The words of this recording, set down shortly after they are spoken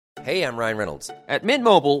Hey, I'm Ryan Reynolds. At Mint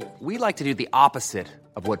Mobile, we like to do the opposite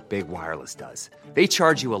of what Big Wireless does. They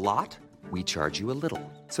charge you a lot, we charge you a little.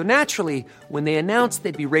 So naturally, when they announced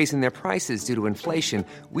they'd be raising their prices due to inflation,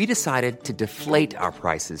 we decided to deflate our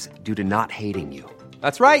prices due to not hating you.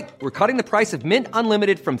 That's right. We're cutting the price of Mint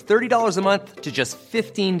Unlimited from $30 a month to just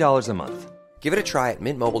 $15 a month. Give it a try at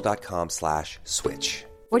mintmobile.com/switch.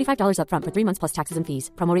 $45 up front for 3 months plus taxes and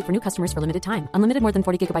fees. Promo rate for new customers for limited time. Unlimited more than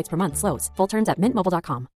 40 gigabytes per month. Slows full terms at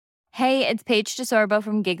mintmobile.com. Hey, it's Paige DeSorbo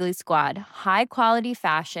from Giggly Squad. High quality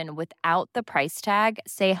fashion without the price tag.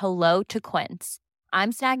 Say hello to Quince.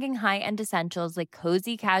 I'm snagging high-end essentials like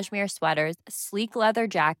cozy cashmere sweaters, sleek leather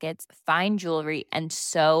jackets, fine jewelry, and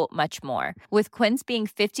so much more. With Quince being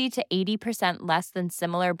 50 to 80% less than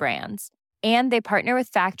similar brands. And they partner with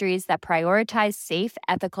factories that prioritize safe,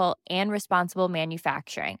 ethical, and responsible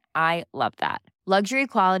manufacturing. I love that. Luxury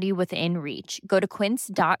quality within reach. Go to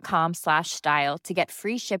quince.com/style to get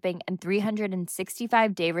free shipping and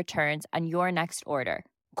 365-day returns on your next order.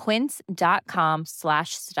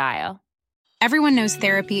 Quince.com/style. Everyone knows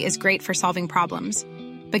therapy is great for solving problems,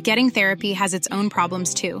 but getting therapy has its own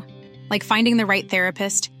problems too, like finding the right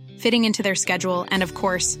therapist, fitting into their schedule, and of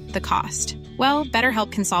course, the cost. Well,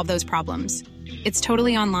 BetterHelp can solve those problems. It's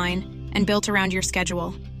totally online and built around your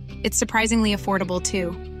schedule. It's surprisingly affordable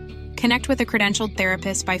too. Connect with a credentialed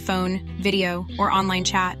therapist by phone, video, or online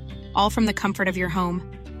chat, all from the comfort of your home.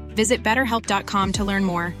 Visit BetterHelp.com to learn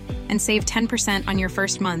more and save 10% on your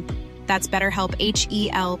first month. That's BetterHelp,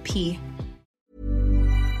 H-E-L-P.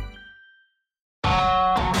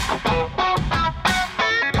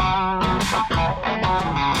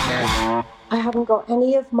 I haven't got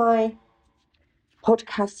any of my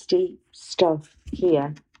podcasty stuff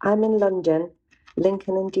here. I'm in London.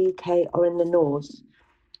 Lincoln and DK are in the north.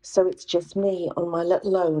 So it's just me on my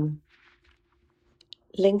little own.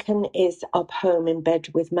 Lincoln is up home in bed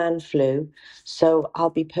with man flu. So I'll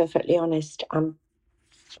be perfectly honest, I'm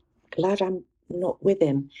glad I'm not with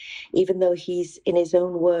him, even though he's, in his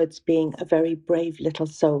own words, being a very brave little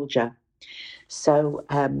soldier. So,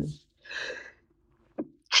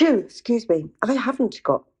 excuse me, I haven't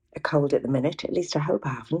got a cold at the minute. At least I hope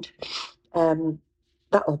I haven't.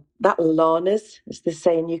 That'll larn us, as they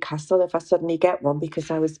say in Newcastle, if I suddenly get one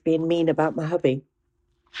because I was being mean about my hubby.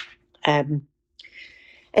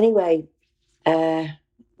 Anyway,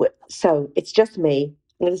 so it's just me.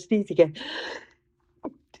 I'm going to sneeze again.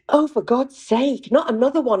 Oh, for God's sake, not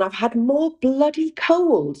another one. I've had more bloody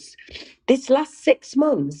colds this last 6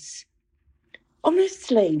 months.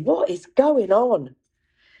 Honestly, what is going on?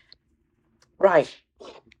 Right.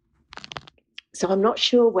 So I'm not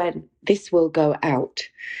sure when this will go out,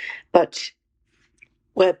 but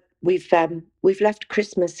we've left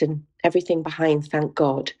Christmas and everything behind, thank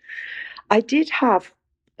God. I did have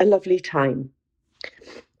a lovely time.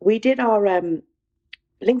 We did our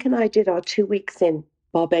Link and I did our 2 weeks in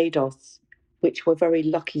Barbados, which we're very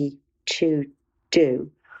lucky to do.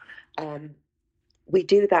 We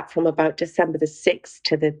do that from about December the 6th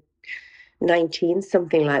to the 19th,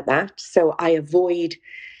 something like that. So I avoid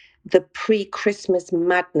the pre-Christmas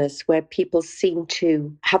madness where people seem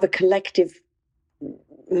to have a collective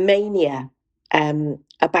mania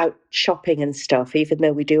about shopping and stuff, even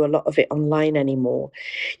though we do a lot of it online anymore.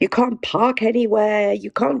 You can't park anywhere,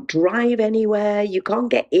 you can't drive anywhere, you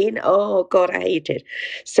can't get in. Oh God, I hate it.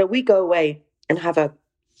 So we go away and have a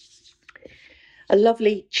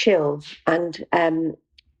lovely chill. And I'm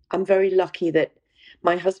very lucky that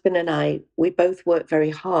my husband and I, we both work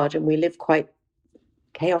very hard and we live quite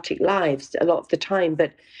chaotic lives a lot of the time.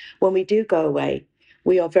 But when we do go away,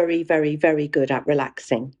 we are very, very, very good at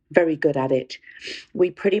relaxing, very good at it.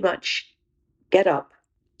 We pretty much get up,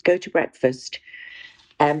 go to breakfast,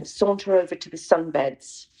 saunter over to the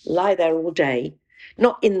sunbeds, lie there all day,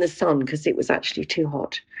 not in the sun because it was actually too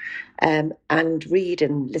hot, and read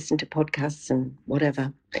and listen to podcasts and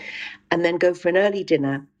whatever, and then go for an early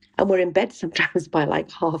dinner. And we're in bed sometimes by like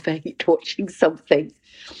 8:30 watching something.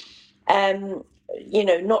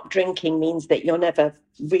 Not drinking means that you're never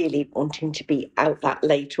really wanting to be out that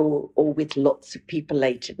late or with lots of people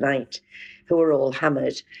late at night who are all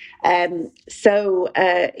hammered. So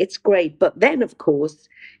it's great. But then, of course,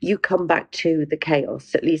 you come back to the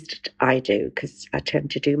chaos. At least I do, because I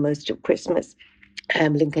tend to do most of Christmas.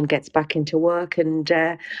 Lincoln gets back into work and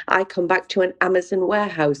I come back to an Amazon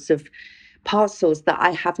warehouse of parcels that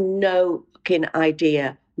I have no fucking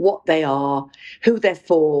idea what they are, who they're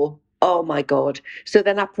for. Oh my God. So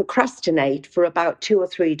then I procrastinate for about 2 or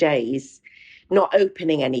 3 days, not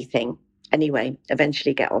opening anything. Anyway,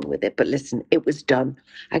 eventually get on with it. But listen, it was done.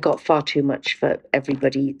 I got far too much for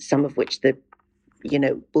everybody, some of which the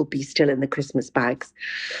will be still in the Christmas bags.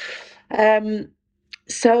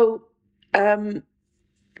 So I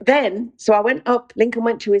went up. Lincoln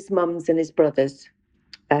went to his mum's and his brother's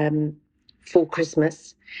for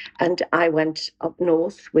Christmas, and I went up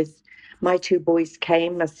north with my two boys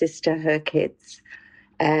came, my sister, her kids,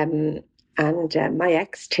 and my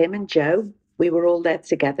ex, Tim and Joe. We were all there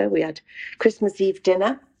together. We had Christmas Eve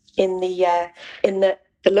dinner in the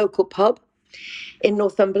local pub in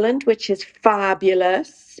Northumberland, which is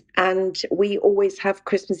fabulous. And we always have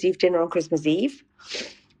Christmas Eve dinner on Christmas Eve.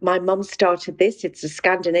 My mum started this. It's a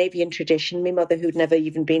Scandinavian tradition. My mother, who'd never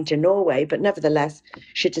even been to Norway, but nevertheless,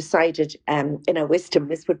 she decided in her wisdom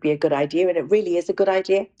this would be a good idea. And it really is a good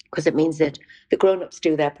idea because it means that the grown-ups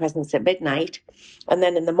do their presents at midnight. And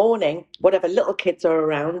then in the morning, whatever little kids are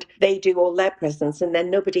around, they do all their presents. And then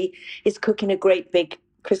nobody is cooking a great big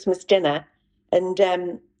Christmas dinner. And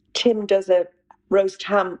Tim does a roast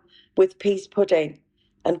ham with peas pudding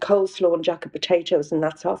and coleslaw and jacket potatoes. And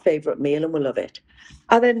that's our favourite meal and we love it.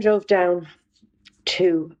 I then drove down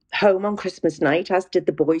to home on Christmas night, as did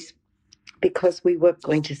the boys, because we were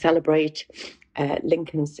going to celebrate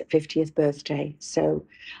Lincoln's 50th birthday. So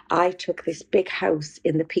I took this big house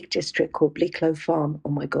in the Peak District called Bleaklow Farm. Oh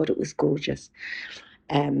my God, it was gorgeous.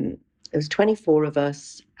 There was 24 of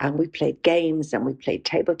us and we played games and we played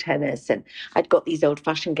table tennis, and I'd got these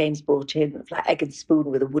old-fashioned games brought in, like egg and spoon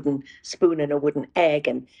with a wooden spoon and a wooden egg,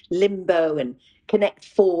 and limbo and Connect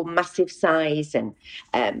Four, massive size, and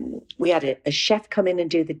we had a chef come in and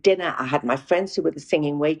do the dinner. I had my friends who were the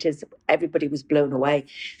singing waiters. Everybody was blown away.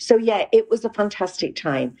 So yeah, it was a fantastic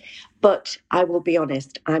time. But I will be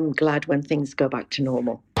honest, I'm glad when things go back to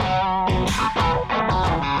normal.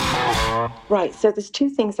 Right, so there's two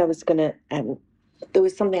things there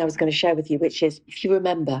was something I was going to share with you, which is, if you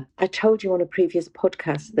remember, I told you on a previous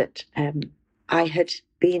podcast that I had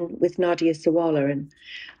been with Nadia Sawalha, and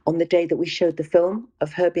on the day that we showed the film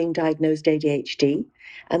of her being diagnosed ADHD,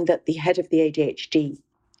 and that the head of the ADHD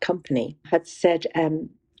company had said,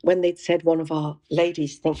 when they'd said one of our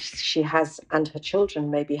ladies thinks she has, and her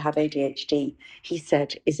children maybe have ADHD, he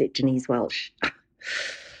said, "Is it Denise Welch?"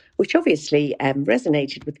 Which obviously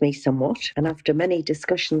resonated with me somewhat. And after many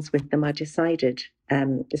discussions with them, I decided,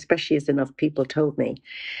 especially as enough people told me,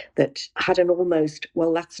 that I had an almost,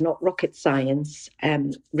 well, that's not rocket science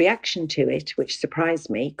reaction to it, which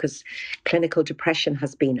surprised me because clinical depression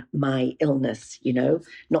has been my illness,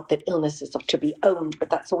 not that illness is to be owned,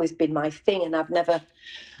 but that's always been my thing. And I've never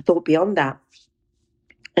thought beyond that.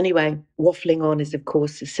 Anyway, waffling on is, of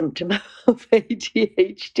course, a symptom of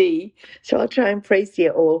ADHD. So I'll try and phrase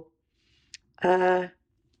it all. I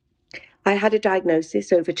had a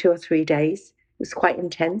diagnosis over 2 or 3 days. It was quite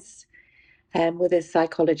intense with a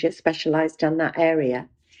psychologist specialised in that area.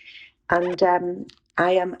 And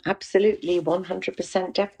I am absolutely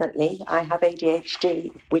 100% definitely, I have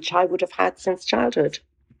ADHD, which I would have had since childhood.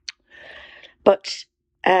 But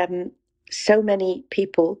so many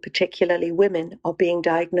people, particularly women, are being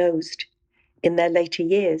diagnosed in their later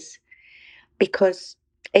years because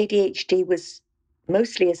ADHD was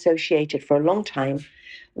mostly associated for a long time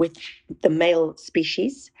with the male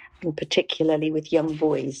species, and particularly with young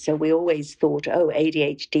boys. So we always thought,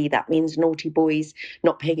 ADHD, that means naughty boys,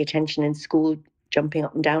 not paying attention in school, jumping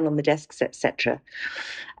up and down on the desks, etc.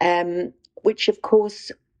 Which, of course,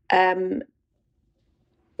 that's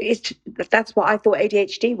what I thought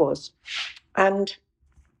ADHD was. And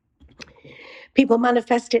people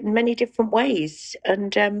manifest it in many different ways.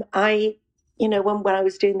 And when I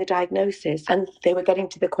was doing the diagnosis and they were getting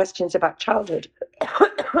to the questions about childhood,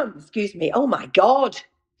 excuse me, oh my God,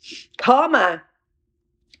 karma.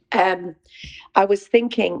 I was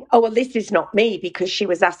thinking, this is not me, because she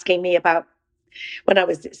was asking me about when I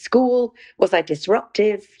was at school, was I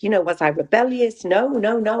disruptive? Was I rebellious? No,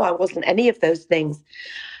 I wasn't any of those things.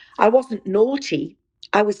 I wasn't naughty.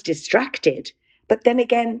 I was distracted. But then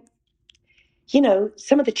again,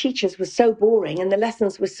 some of the teachers were so boring and the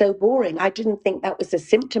lessons were so boring. I didn't think that was a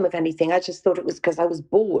symptom of anything. I just thought it was because I was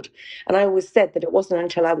bored. And I always said that it wasn't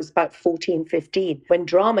until I was about 14, 15, when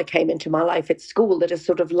drama came into my life at school, that a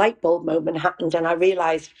sort of light bulb moment happened. And I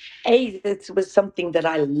realized, A, this was something that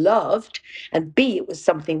I loved, and B, it was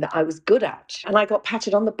something that I was good at. And I got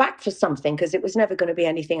patted on the back for something because it was never going to be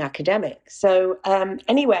anything academic. So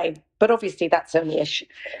anyway, but obviously that's only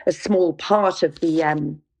a small part of the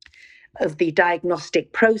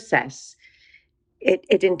diagnostic process.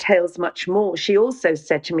 It entails much more. She also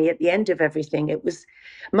said to me at the end of everything, it was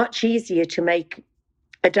much easier to make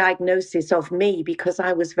a diagnosis of me because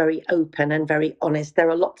I was very open and very honest. There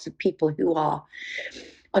are lots of people who are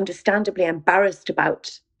understandably embarrassed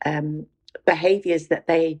about behaviors that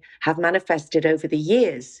they have manifested over the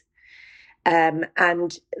years.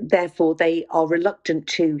 And therefore they are reluctant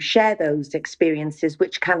to share those experiences,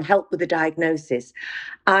 which can help with the diagnosis.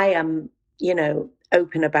 I am,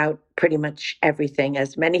 open about pretty much everything,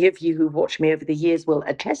 as many of you who watched me over the years will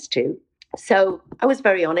attest to. So I was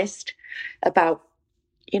very honest about,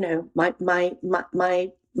 my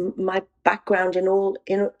background in all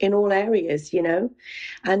areas,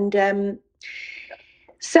 and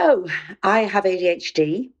so I have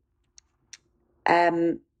ADHD.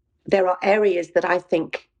 There are areas that I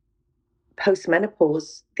think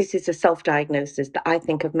post-menopause, this is a self-diagnosis that I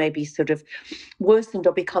think have maybe sort of worsened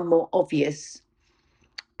or become more obvious.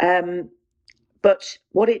 But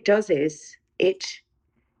what it does is it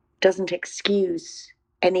doesn't excuse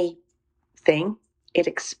anything. It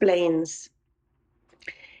explains.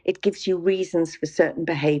 It gives you reasons for certain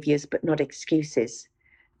behaviors, but not excuses.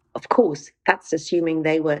 Of course, that's assuming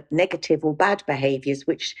they were negative or bad behaviors,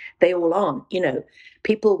 which they all aren't.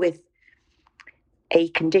 People with a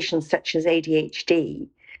condition such as ADHD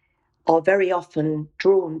are very often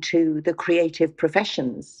drawn to the creative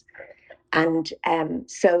professions. And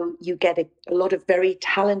so you get a lot of very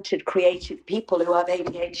talented, creative people who have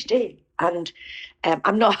ADHD. And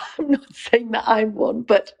I'm not saying that I'm one,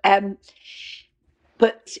 but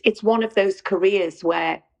it's one of those careers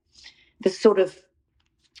where the sort of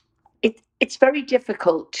it's very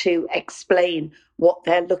difficult to explain what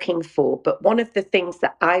they're looking for. But one of the things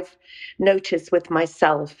that I've noticed with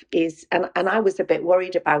myself is, and I was a bit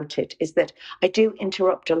worried about it, is that I do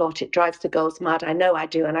interrupt a lot. It drives the girls mad. I know I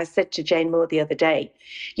do. And I said to Jane Moore the other day,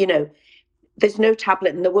 there's no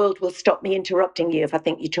tablet in the world will stop me interrupting you if I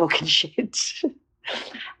think you're talking shit.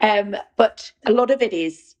 But a lot of it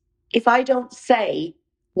is, if I don't say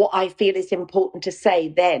what I feel is important to say,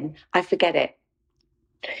 then I forget it.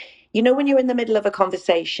 When you're in the middle of a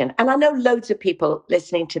conversation, and I know loads of people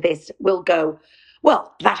listening to this will go,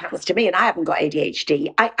 well, that happens to me and I haven't got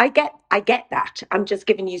ADHD. I get that. I'm just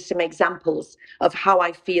giving you some examples of how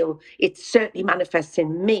I feel it certainly manifests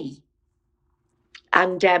in me.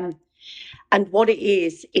 And what it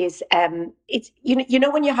is it's,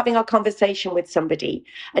 when you're having a conversation with somebody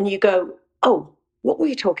and you go, oh, what were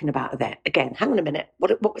you talking about there again? Hang on a minute.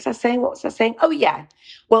 What was I saying? What was I saying? Oh, yeah.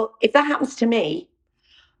 Well, if that happens to me,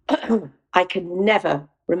 I can never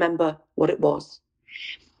remember what it was.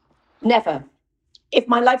 Never. If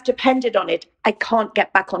my life depended on it, I can't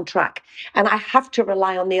get back on track. And I have to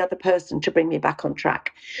rely on the other person to bring me back on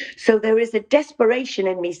track. So there is a desperation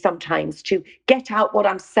in me sometimes to get out what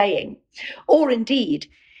I'm saying. Or indeed,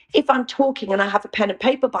 if I'm talking and I have a pen and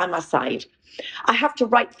paper by my side, I have to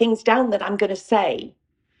write things down that I'm going to say.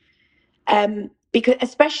 Because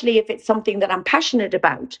especially if it's something that I'm passionate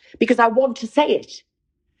about, because I want to say it.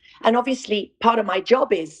 And obviously, part of my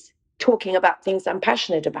job is talking about things I'm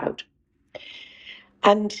passionate about.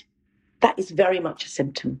 And that is very much a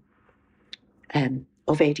symptom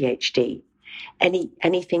of ADHD.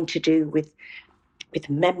 Anything to do with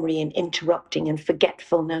memory and interrupting and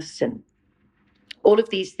forgetfulness and all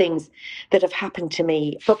of these things that have happened to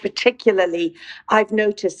me. But particularly, I've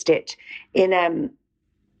noticed it in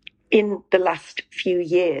the last few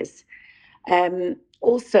years.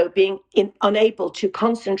 Also being unable to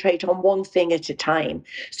concentrate on one thing at a time.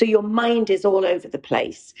 So your mind is all over the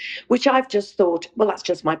place, which I've just thought, well, that's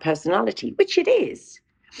just my personality, which it is.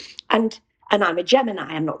 And I'm a Gemini.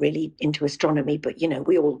 I'm not really into astronomy, but,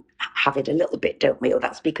 we all have it a little bit, don't we? Or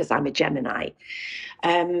that's because I'm a Gemini.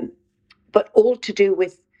 But all to do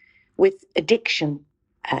with addiction,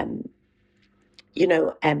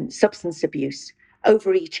 substance abuse,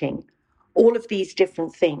 overeating, all of these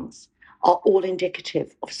different things are all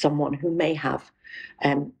indicative of someone who may have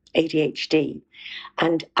ADHD.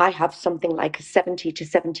 And I have something like a 70 to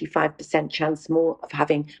 75% chance more of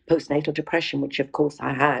having postnatal depression, which of course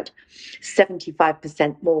I had.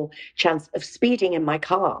 75% more chance of speeding in my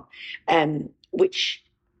car, which,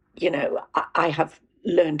 I have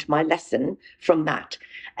learned my lesson from that,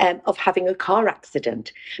 of having a car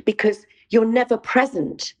accident, because you're never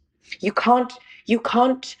present. You can't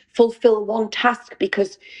fulfill one task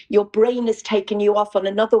because your brain is taking you off on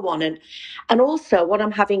another one. And also what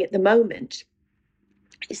I'm having at the moment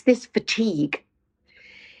is this fatigue.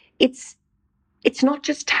 It's not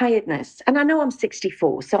just tiredness. And I know I'm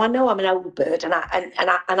 64, so I know I'm an old bird, and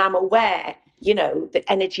I'm aware, that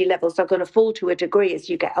energy levels are going to fall to a degree as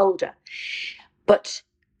you get older. But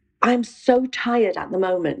I'm so tired at the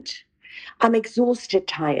moment. I'm exhausted,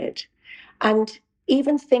 tired. And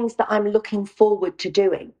even things that I'm looking forward to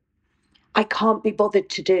doing, I can't be bothered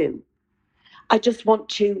to do. I just want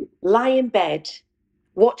to lie in bed,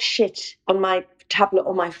 watch shit on my tablet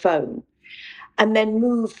or my phone, and then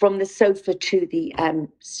move from the sofa to the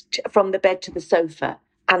from the bed to the sofa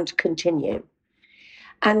and continue.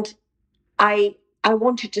 And I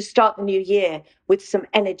wanted to start the new year with some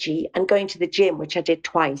energy and going to the gym, which I did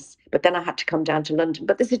twice, but then I had to come down to London.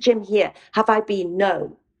 But there's a gym here. Have I been?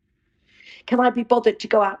 No. Can I be bothered to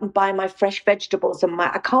go out and buy my fresh vegetables and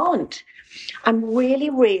I can't. I'm really,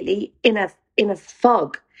 really in a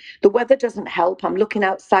fog. The weather doesn't help. I'm looking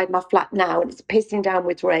outside my flat now and it's pissing down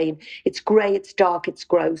with rain. It's grey, it's dark, it's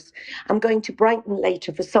gross. I'm going to Brighton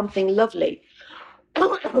later for something lovely.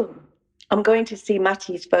 I'm going to see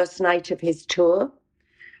Matty's first night of his tour.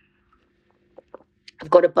 I've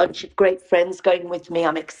got a bunch of great friends going with me.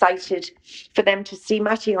 I'm excited for them to see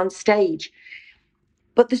Matty on stage.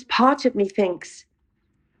 But this part of me thinks,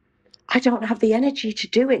 I don't have the energy to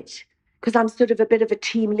do it because I'm sort of a bit of a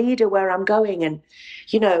team leader where I'm going. And,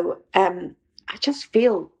 I just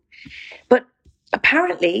feel, but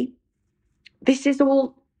apparently this is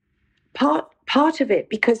all part of it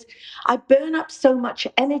because I burn up so much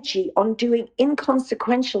energy on doing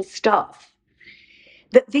inconsequential stuff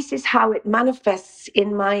that this is how it manifests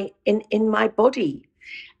in my body.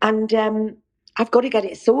 And I've got to get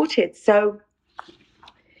it sorted. So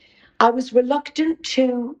I was reluctant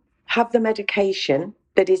to have the medication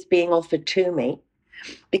that is being offered to me,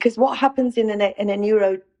 because what happens in a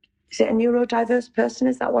is it a neurodiverse person?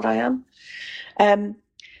 Is that what I am?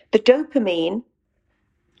 The dopamine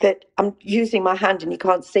that I'm using my hand and you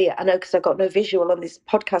can't see it. I know because I've got no visual on this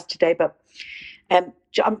podcast today, but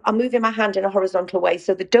I'm moving my hand in a horizontal way.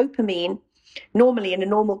 So the dopamine normally in a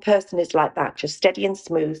normal person is like that, just steady and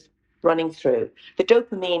smooth running through. The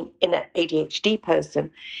dopamine in an ADHD person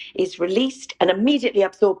is released and immediately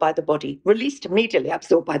absorbed by the body, released, immediately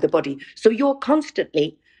absorbed by the body. So you're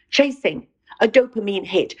constantly chasing a dopamine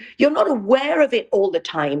hit. You're not aware of it all the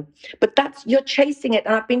time, but you're chasing it.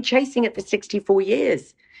 And I've been chasing it for 64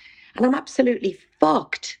 years and I'm absolutely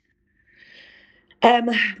fucked.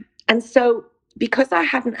 And so because I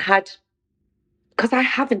haven't had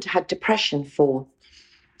depression for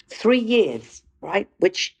 3 years, right?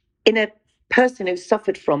 Which in a person who's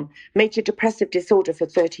suffered from major depressive disorder for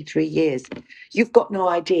 33 years, you've got no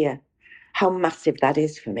idea how massive that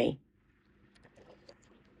is for me.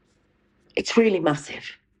 It's really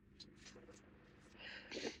massive.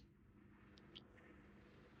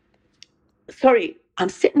 Sorry, I'm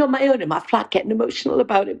sitting on my own in my flat getting emotional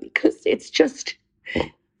about it because it's just,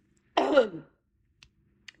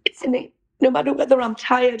 it's innate. No matter whether I'm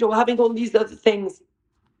tired or having all these other things,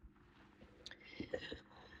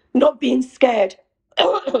 not being scared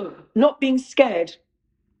of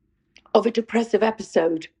a depressive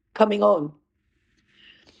episode coming on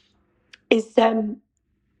is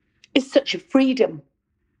such a freedom,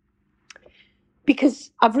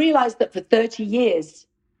 because I've realized that for 30 years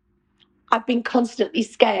I've been constantly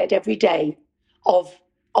scared every day of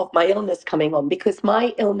my illness coming on, because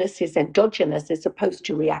my illness is endogenous as opposed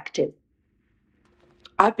to reactive.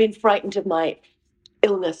 I've been frightened of my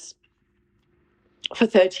illness for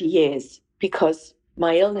 30 years because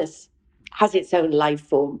my illness has its own life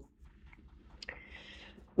form.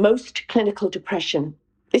 Most clinical depression,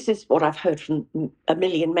 this is what I've heard from a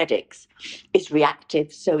million medics, is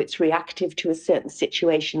reactive. So it's reactive to a certain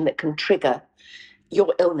situation that can trigger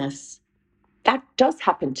your illness. That does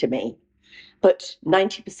happen to me, but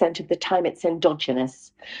 90% of the time it's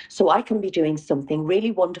endogenous. So I can be doing something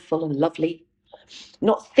really wonderful and lovely,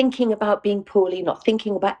 not thinking about being poorly, not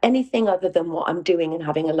thinking about anything other than what I'm doing and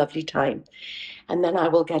having a lovely time. And then I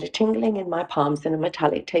will get a tingling in my palms and a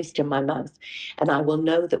metallic taste in my mouth. And I will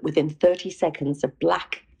know that within 30 seconds, a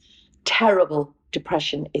black, terrible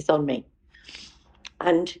depression is on me.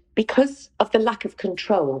 And because of the lack of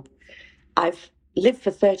control, I've lived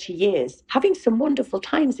for 30 years, having some wonderful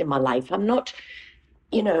times in my life. I'm not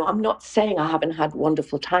saying I haven't had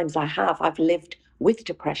wonderful times. I have. I've lived with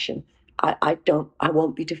depression. I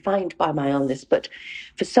won't be defined by my illness. But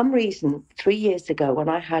for some reason, 3 years ago, when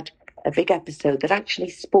I had a big episode that actually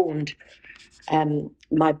spawned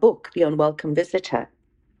my book, The Unwelcome Visitor,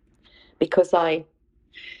 because I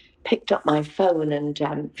picked up my phone and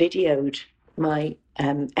videoed my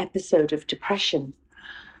episode of depression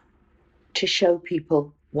to show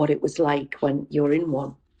people what it was like when you're in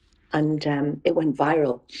one. And it went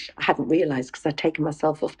viral. I hadn't realised because I'd taken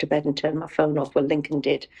myself off to bed and turned my phone off. Well, Lincoln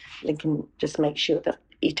did. Lincoln just makes sure that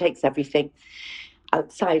he takes everything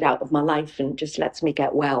outside out of my life and just lets me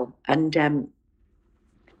get well. And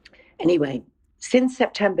anyway, since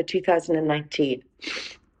September 2019,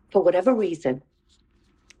 for whatever reason,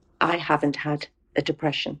 I haven't had a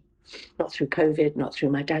depression. Not through COVID, not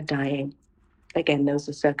through my dad dying. again, those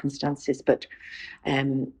are circumstances, but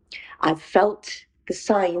I've felt the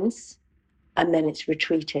signs and then it's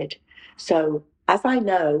retreated. So as I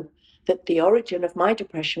know that the origin of my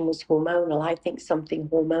depression was hormonal, I think something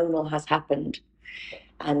hormonal has happened,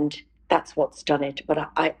 and that's what's done it. But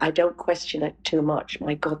I don't question it too much.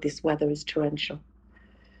 My God, this weather is torrential.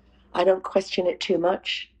 I don't question it too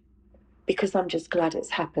much because I'm just glad it's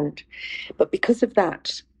happened. But because of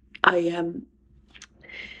that, I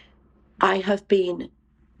have been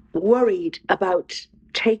worried about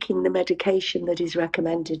taking the medication that is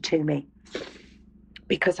recommended to me,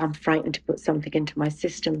 because I'm frightened to put something into my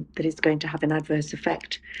system that is going to have an adverse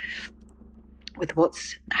effect with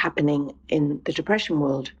what's happening in the depression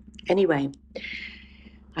world. Anyway,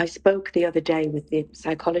 I spoke the other day with the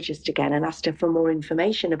psychologist again and asked her for more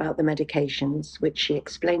information about the medications, which she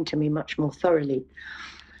explained to me much more thoroughly.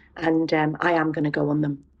 And I am going to go on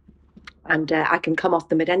them. And I can come off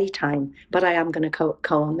them at any time, but I am going to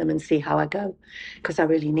go on them and see how I go, because I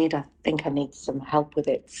really think I need some help with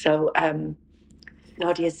it. So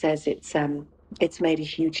Nadia says it's made a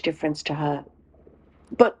huge difference to her.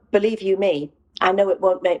 But believe you me, I know it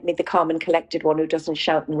won't make me the calm and collected one who doesn't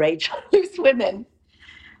shout and rage on loose women.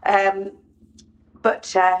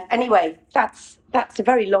 But anyway, that's a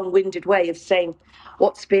very long-winded way of saying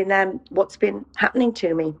what's been happening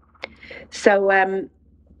to me. So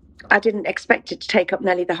I didn't expect it to take up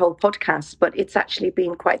nearly the whole podcast, but it's actually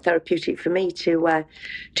been quite therapeutic for me to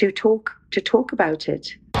talk about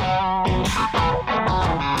it.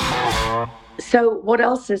 So what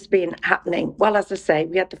else has been happening? Well, as I say,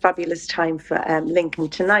 we had the fabulous time for Lincoln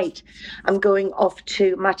tonight. I'm going off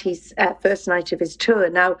to Matty's first night of his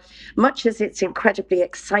tour. Now, much as it's incredibly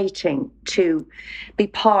exciting to be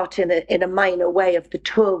part in a minor way of the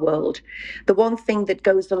tour world, the one thing that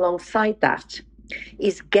goes alongside that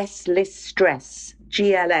is guest list stress,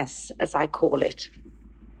 GLS, as I call it.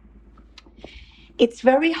 It's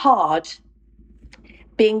very hard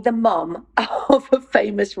being the mum of a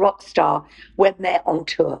famous rock star when they're on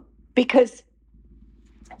tour, because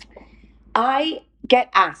I get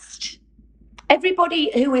asked,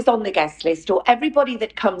 everybody who is on the guest list or everybody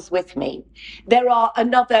that comes with me, there are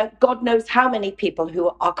another God knows how many people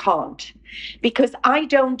who can't, because I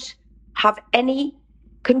don't have any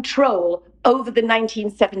control over the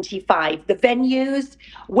 1975, the venues,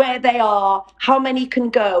 where they are, how many can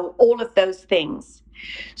go, all of those things.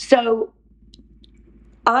 So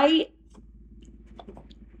I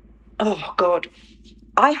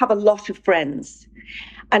have a lot of friends,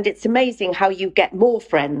 and it's amazing how you get more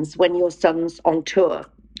friends when your son's on tour.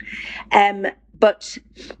 But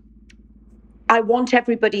I want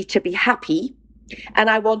everybody to be happy, and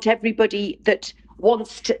I want everybody that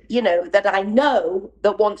wants to, that I know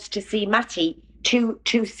that wants to see Matty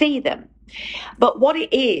to see them. But what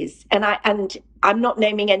it is, and I'm not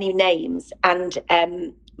naming any names, and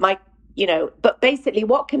but basically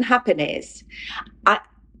what can happen is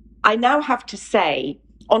I now have to say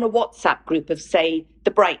on a WhatsApp group of, say,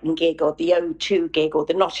 the Brighton gig or the O2 gig or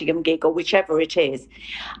the Nottingham gig or whichever it is,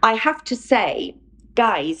 I have to say,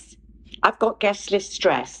 guys, I've got guest list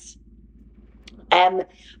stress.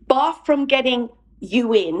 Bar from getting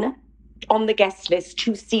you in on the guest list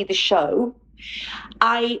to see the show,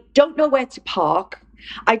 I don't know where to park.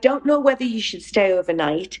 I don't know whether you should stay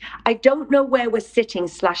overnight. I don't know where we're sitting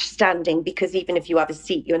 / standing, because even if you have a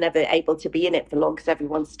seat, you're never able to be in it for long because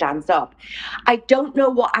everyone stands up. I don't know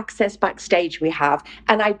what access backstage we have.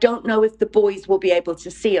 And I don't know if the boys will be able to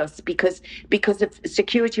see us because of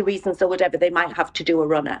security reasons or whatever, they might have to do a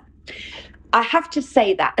runner. I have to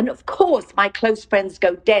say that. And of course, my close friends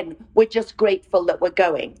go, Den, we're just grateful that we're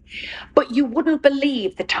going. But you wouldn't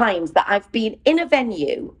believe the times that I've been in a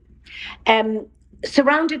venue,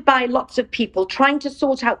 surrounded by lots of people, trying to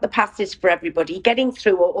sort out the passes for everybody, getting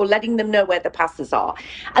through or letting them know where the passes are.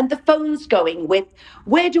 And the phone's going with,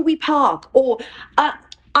 where do we park? Or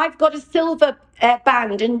I've got a silver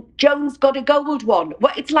band and Joan's got a gold one.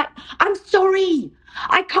 Well, it's like, I'm sorry,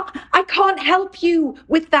 I can't help you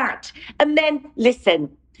with that. And then,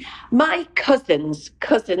 listen, my cousin's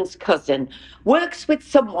cousin works with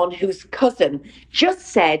someone whose cousin just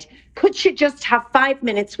said, could you just have 5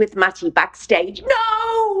 minutes with Matty backstage?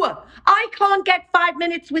 No, I can't get 5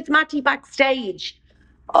 minutes with Matty backstage.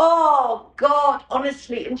 Oh, God,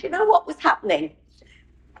 honestly. And you know what was happening?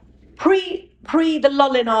 Pre the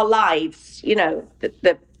lull in our lives,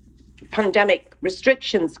 the pandemic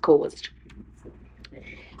restrictions caused,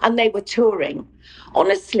 and they were touring.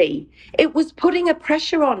 Honestly, it was putting a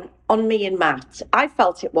pressure on on me and Matt. I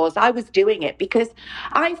felt it was. I was doing it because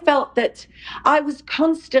I felt that I was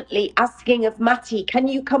constantly asking of Matty, can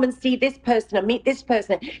you come and see this person and meet this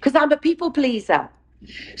person? Because I'm a people pleaser.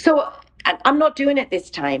 So and I'm not doing it this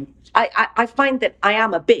time. I find that I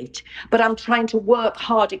am a bit, but I'm trying to work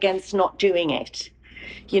hard against not doing it,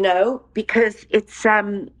 because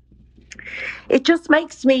it just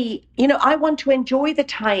makes me, I want to enjoy the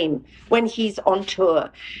time when he's on tour,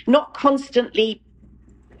 not constantly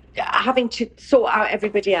having to sort out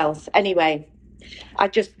everybody else. Anyway,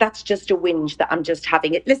 that's just a whinge that I'm just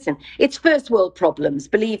having it. Listen, it's first world problems,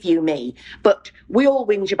 believe you me, but we all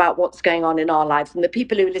whinge about what's going on in our lives. And the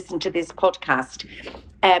people who listen to this podcast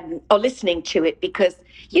are listening to it because,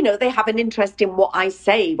 they have an interest in what I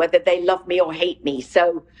say, whether they love me or hate me.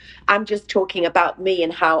 So I'm just talking about me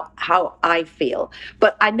and how I feel.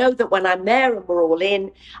 But I know that when I'm there and we're all in,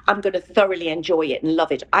 I'm going to thoroughly enjoy it and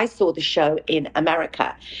love it. I saw the show in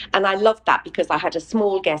America and I loved that because I had a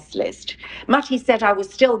small guest list. Matty said I was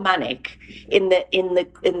still manic in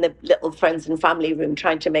the little friends and family room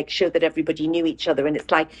trying to make sure that everybody knew each other. And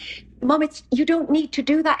it's like, Mum, you don't need to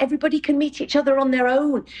do that. Everybody can meet each other on their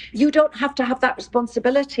own. You don't have to have that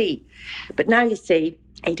responsibility. But now you see,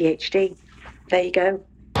 ADHD. There you go.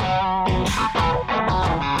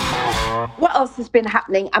 What else has been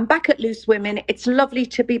happening? I'm back at Loose Women. It's lovely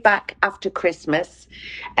to be back after Christmas.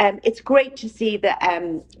 It's great to see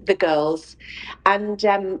the girls. And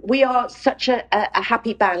we are such a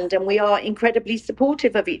happy band and we are incredibly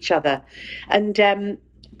supportive of each other. And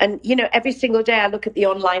every single day I look at the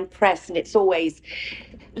online press and it's always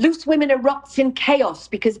Loose Women erupts in chaos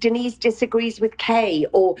because Denise disagrees with Kay,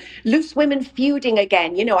 or Loose Women feuding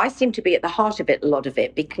again. I seem to be at the heart of it, a lot of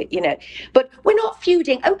it, because, but we're not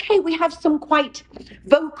feuding. Okay, we have some quite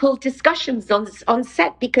vocal discussions on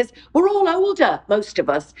set because we're all older, most of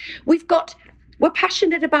us. We're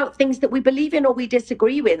passionate about things that we believe in or we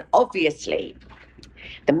disagree with, obviously.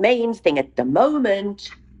 The main thing at the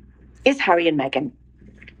moment is Harry and Meghan.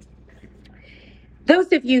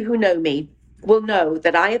 Those of you who know me will know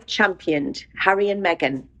that I have championed Harry and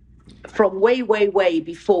Meghan from way, way, way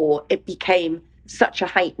before it became such a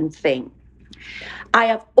heightened thing. I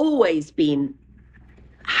have always been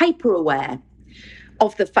hyper aware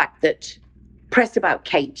of the fact that press about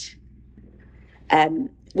Kate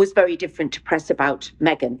was very different to press about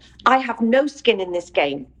Meghan. I have no skin in this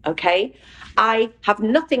game, okay? I have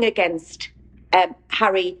nothing against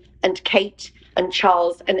Harry and Kate and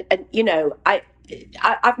Charles and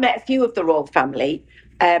I've met a few of the royal family.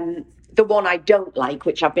 The one I don't like,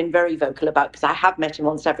 which I've been very vocal about because I have met him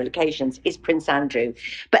on several occasions, is Prince Andrew.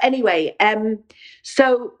 But anyway,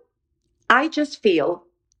 so I just feel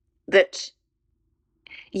that,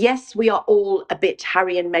 yes, we are all a bit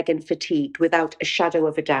Harry and Meghan fatigued without a shadow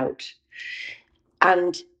of a doubt.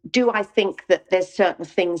 And do I think that there's certain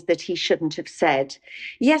things that he shouldn't have said?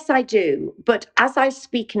 Yes, I do. But as I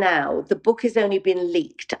speak now, the book has only been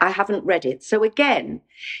leaked. I haven't read it. So again,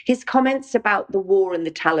 his comments about the war and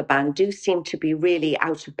the Taliban do seem to be really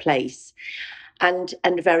out of place and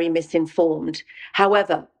very misinformed.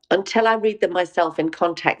 However, until I read them myself in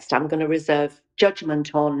context, I'm going to reserve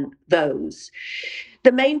judgment on those.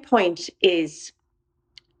 The main point is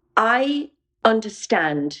I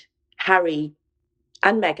understand Harry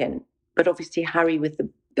and Meghan, but obviously Harry with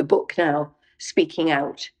the book now speaking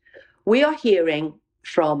out. We are hearing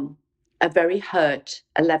from a very hurt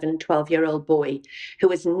 11, 12-year-old boy who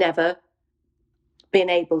has never been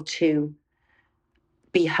able to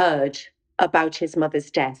be heard about his mother's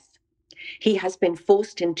death. He has been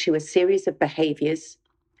forced into a series of behaviours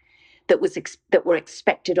that were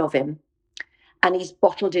expected of him, and he's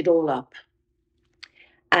bottled it all up.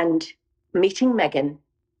 And meeting Meghan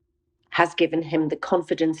has given him the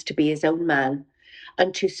confidence to be his own man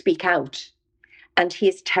and to speak out. And he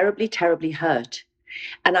is terribly, terribly hurt.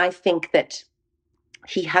 And I think that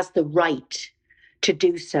he has the right to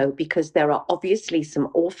do so because there are obviously some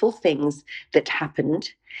awful things that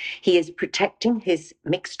happened. He is protecting his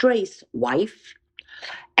mixed race wife.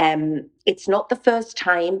 It's not the first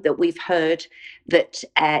time that we've heard that,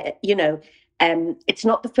 it's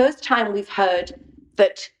not the first time we've heard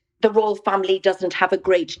that the royal family doesn't have a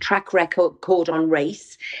great track record on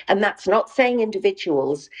race. And that's not saying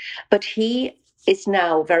individuals, but he is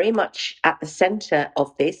now very much at the centre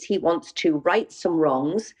of this. He wants to right some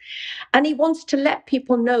wrongs and he wants to let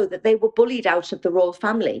people know that they were bullied out of the royal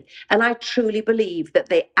family. And I truly believe that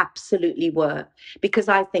they absolutely were, because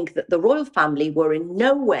I think that the royal family were in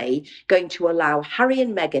no way going to allow Harry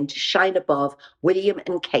and Meghan to shine above William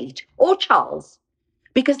and Kate or Charles.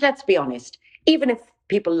 Because let's be honest, even if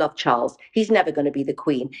people love Charles. He's never going to be the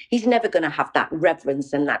Queen. He's never going to have that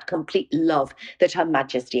reverence and that complete love that Her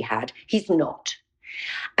Majesty had. He's not.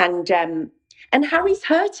 And Harry's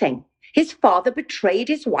hurting. His father betrayed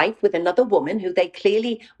his wife with another woman who they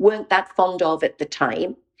clearly weren't that fond of at the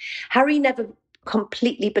time. Harry never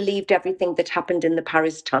completely believed everything that happened in the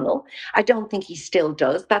Paris tunnel. I don't think he still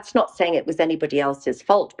does. That's not saying it was anybody else's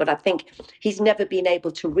fault, but I think he's never been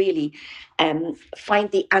able to really find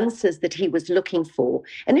the answers that he was looking for.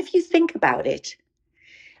 And if you think about it,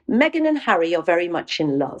 Meghan and Harry are very much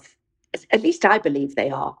in love. At least I believe they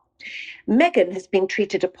are. Meghan has been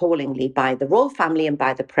treated appallingly by the royal family and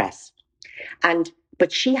by the press.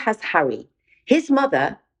 But she has Harry. His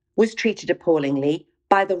mother was treated appallingly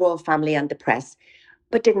by the royal family and the press,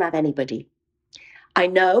 but didn't have anybody. I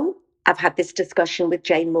know I've had this discussion with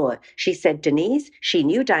Jane Moore. She said, Denise, she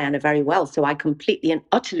knew Diana very well, so I completely and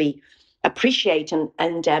utterly appreciate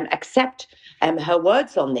and accept her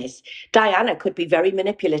words on this. Diana could be very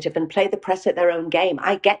manipulative and play the press at their own game.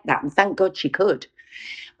 I get that, and thank God she could.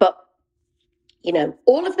 But, you know,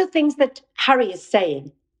 all of the things that Harry is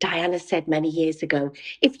saying, Diana said many years ago.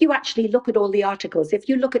 If you actually look at all the articles, if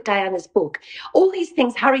you look at Diana's book, all these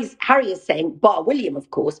things Harry is saying, bar William, of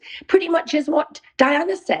course, pretty much is what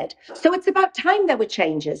Diana said. So it's about time there were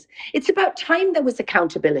changes. It's about time there was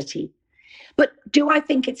accountability. But do I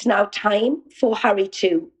think it's now time for Harry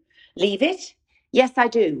to leave it? Yes, I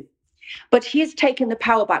do. But he has taken the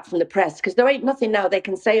power back from the press because there ain't nothing now they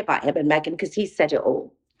can say about him and Meghan because he's said it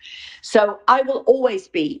all. So I will always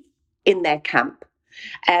be in their camp.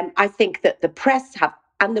 I think that the press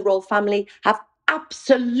and the royal family have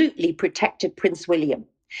absolutely protected Prince William.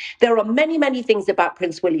 There are many, many things about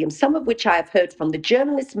Prince William, some of which I have heard from the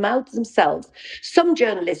journalists' mouths themselves, some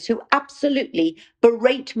journalists who absolutely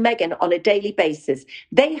berate Meghan on a daily basis.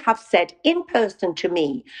 They have said in person to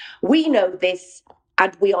me, we know this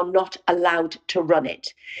and we are not allowed to run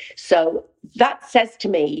it. So that says to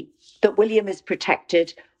me that William is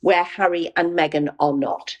protected where Harry and Meghan are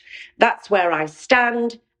not. That's where I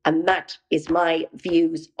stand, and that is my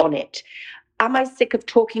views on it. Am I sick of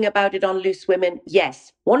talking about it on Loose Women?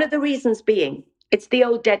 Yes. One of the reasons being, it's the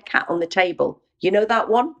old dead cat on the table. You know that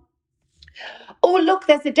one? Oh, look,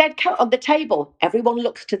 there's a dead cat on the table. Everyone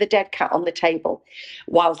looks to the dead cat on the table,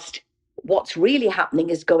 whilst what's really happening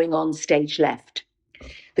is going on stage left.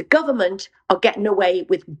 The government are getting away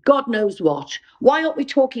with God knows what. Why aren't we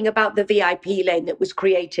talking about the VIP lane that was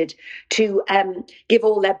created to give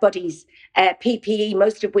all their buddies PPE,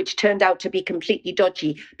 most of which turned out to be completely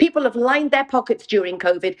dodgy? People have lined their pockets during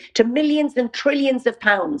COVID to millions and trillions of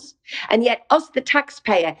pounds. And yet us, the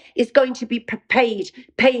taxpayer, is going to be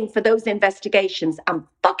paying for those investigations. I'm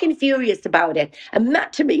fucking furious about it. And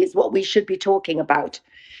that to me is what we should be talking about.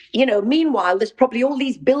 You know, meanwhile, there's probably all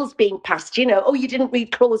these bills being passed, you know, oh, you didn't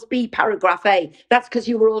read Clause B, Paragraph A. That's because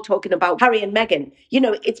you were all talking about Harry and Meghan. You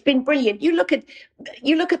know, it's been brilliant. You look at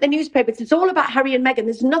the newspapers, it's all about Harry and Meghan.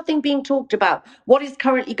 There's nothing being talked about what is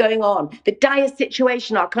currently going on, the dire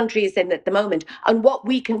situation our country is in at the moment, and what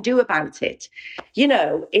we can do about it. You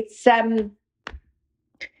know, it's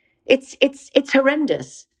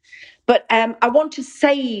horrendous. But I want to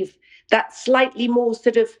save that slightly more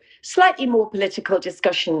political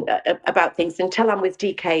discussion about things until I'm with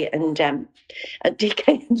DK and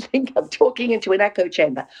DK and think I'm talking into an echo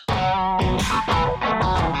chamber.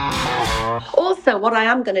 Also, what I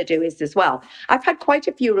am going to do is as well, I've had quite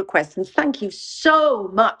a few requests, and thank you so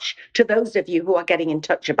much to those of you who are getting in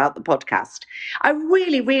touch about the podcast. I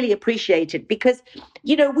really, really appreciate it because,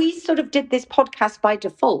 you know, we sort of did this podcast by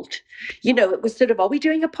default. You know, it was sort of, are we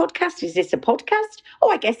doing a podcast? Is this a podcast? Oh,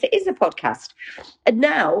 I guess it is a podcast. And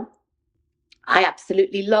now I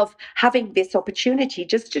absolutely love having this opportunity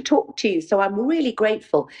just to talk to you. So I'm really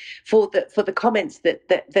grateful for the comments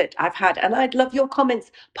that I've had. And I'd love your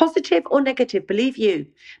comments, positive or negative. Believe you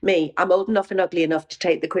me, I'm old enough and ugly enough to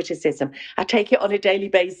take the criticism. I take it on a daily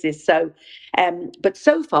basis. So, but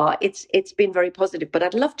so far it's been very positive. But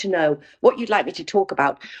I'd love to know what you'd like me to talk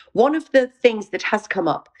about. One of the things that has come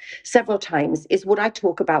up several times is would I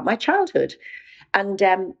talk about my childhood?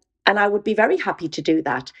 And I would be very happy to do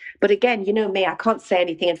that. But again, you know me, I can't say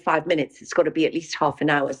anything in 5 minutes. It's got to be at least half an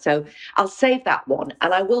hour. So I'll save that one.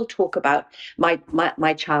 And I will talk about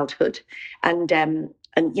my childhood and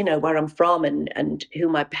you know, where I'm from and who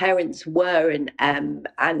my parents were and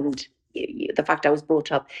the fact I was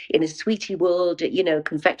brought up in a sweetie world, you know,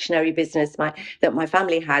 confectionery business that my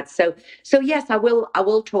family had. So yes, I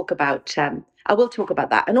will talk about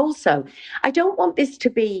that. And also, I don't want this to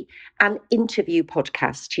be an interview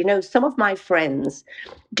podcast. You know, some of my friends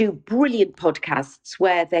do brilliant podcasts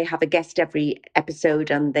where they have a guest every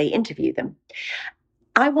episode and they interview them.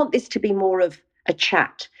 I want this to be more of a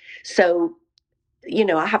chat. So, you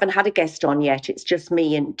know, I haven't had a guest on yet. It's just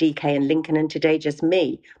me and DK and Lincoln, and today just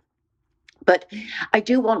me. But I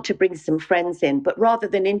do want to bring some friends in, but rather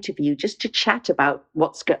than interview, just to chat about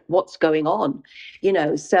what's going on, you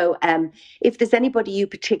know. So if there's anybody you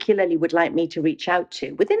particularly would like me to reach out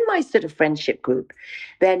to within my sort of friendship group,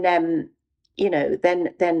 then you know, then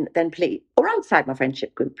please, or outside my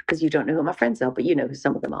friendship group, because you don't know who my friends are, but you know who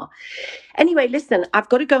some of them are. Anyway, listen, I've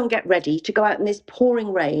got to go and get ready to go out in this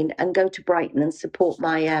pouring rain and go to Brighton and support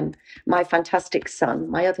my my fantastic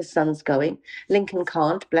son. My other son's going. Lincoln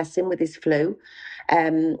can't, bless him, with his flu.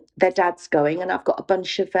 Their dad's going, and I've got a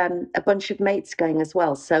bunch of mates going as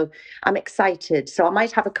well. So I'm excited. So I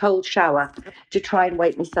might have a cold shower to try and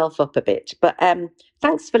wake myself up a bit. But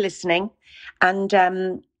thanks for listening,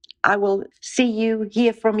 and I will see you,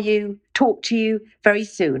 hear from you, talk to you very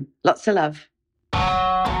soon. Lots of love.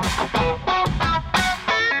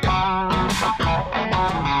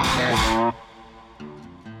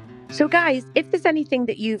 So guys, if there's anything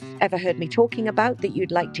that you've ever heard me talking about that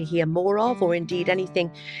you'd like to hear more of, or indeed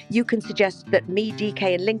anything you can suggest that me,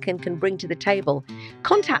 DK and Lincoln can bring to the table,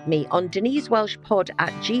 contact me on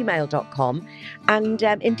denisewelshpod@gmail.com. And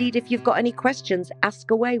indeed, if you've got any questions,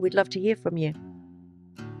 ask away. We'd love to hear from you.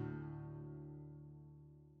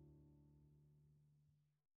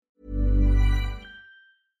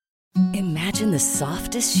 Imagine the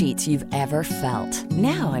softest sheets you've ever felt.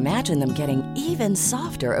 Now imagine them getting even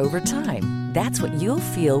softer over time. That's what you'll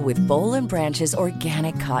feel with Boll & Branch's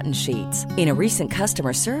organic cotton sheets. In a recent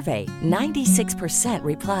customer survey, 96%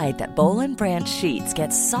 replied that Boll & Branch sheets get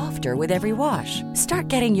softer with every wash. Start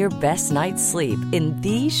getting your best night's sleep in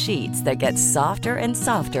these sheets that get softer and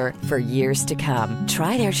softer for years to come.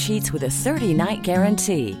 Try their sheets with a 30-night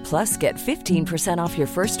guarantee. Plus, get 15% off your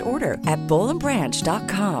first order at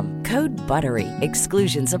bollandbranch.com. Code BUTTERY.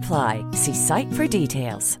 Exclusions apply. See site for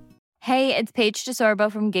details. Hey, it's Paige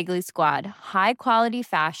DeSorbo from Giggly Squad. High quality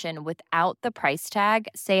fashion without the price tag.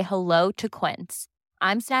 Say hello to Quince.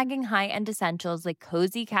 I'm snagging high-end essentials like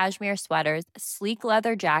cozy cashmere sweaters, sleek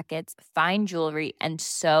leather jackets, fine jewelry, and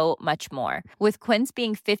so much more. With Quince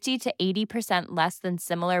being 50 to 80% less than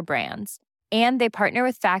similar brands. And they partner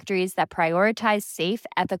with factories that prioritize safe,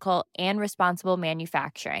 ethical, and responsible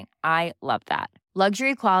manufacturing. I love that.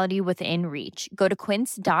 Luxury quality within reach. Go to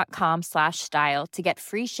quince.com/style to get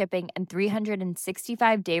free shipping and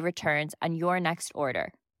 365-day returns on your next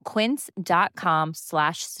order.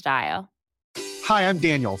 Quince.com/style. Hi, I'm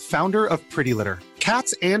Daniel, founder of Pretty Litter.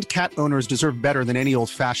 Cats and cat owners deserve better than any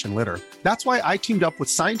old-fashioned litter. That's why I teamed up with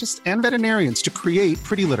scientists and veterinarians to create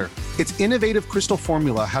Pretty Litter. Its innovative crystal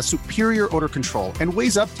formula has superior odor control and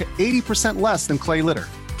weighs up to 80% less than clay litter.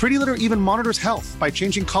 Pretty Litter even monitors health by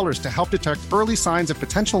changing colors to help detect early signs of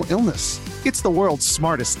potential illness. It's the world's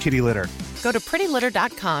smartest kitty litter. Go to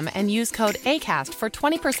prettylitter.com and use code ACAST for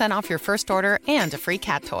 20% off your first order and a free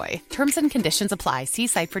cat toy. Terms and conditions apply. See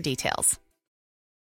site for details.